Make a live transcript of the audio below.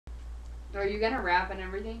Are you gonna rap and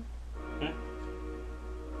everything?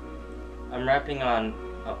 I'm rapping on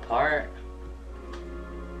a part.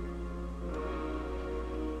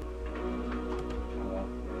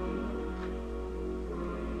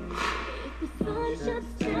 If the sun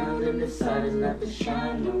shuts down and decided not to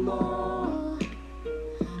shine no more,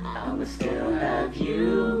 I would still have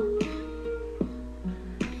you,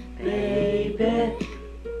 baby.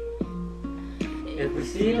 If we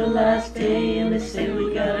see the last day and they say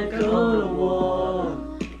we gotta go to war,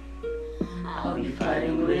 I'll be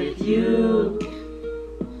fighting with you,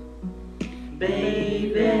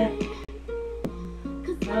 baby.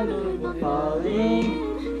 Cause I know we're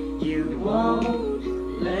falling, you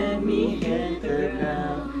won't let me hit the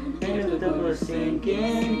ground. And if the was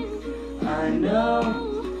sinking, I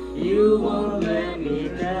know you won't let me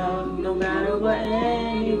down. No matter what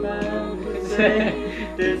anybody can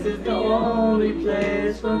say, this is the only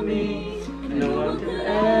place for me. No one can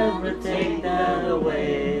ever take that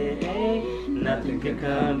away. Nothing can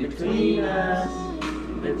come between us.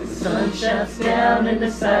 If the sun shuts down and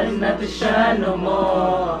decides not to shine no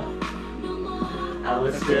more, I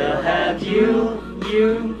would still have you.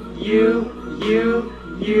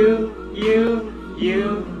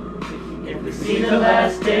 If we see the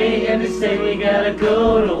last day and they say we gotta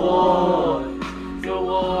go to war,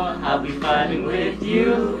 I'll be fighting with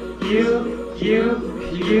you,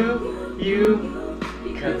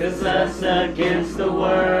 because it's us against the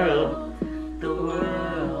world, the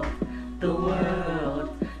world, the world.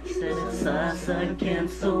 Said it's us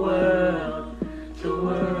against the world, the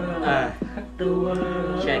world, the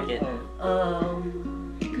world. Check it. Oh.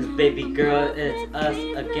 Cause baby girl, it's us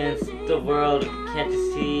against the world. Can't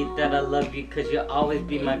you see that I love you? Cause you'll always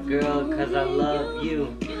be my girl. Cause I love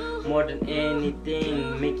you more than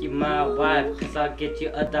anything. Make you my wife. Cause I'll get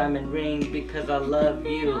you a diamond ring. Because I love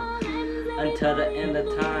you until the end of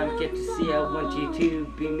time. Get to see I want you to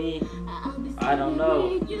be me. I don't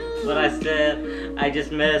know what I said. I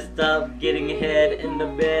just messed up getting ahead in the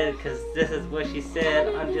bed. Cause this is what she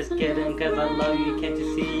said. I'm just kidding cause I love you. Can't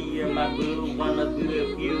you see you're my boo? Wanna be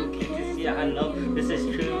with you. Can't you see I know this is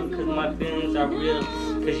true. Cause my feelings are real.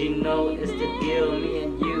 Cause you know it's the deal. Me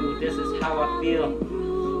and you, this is how I feel.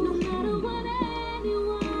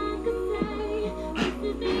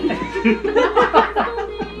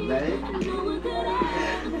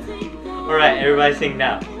 Alright, everybody sing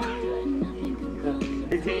now.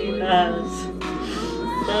 Between us,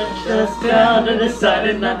 sun shuts down and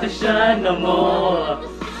decided not to shine no more.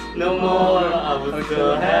 No more, I will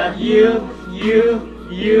still have you.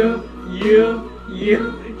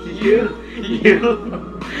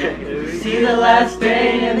 See the last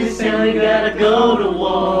day and they say we gotta go to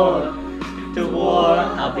war. To war,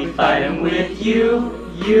 I'll be fighting with you.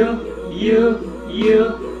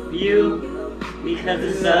 Because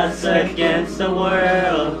it's us against the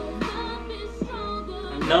world.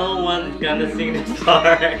 No one's gonna sing this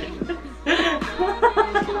part.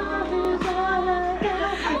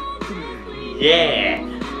 Yeah.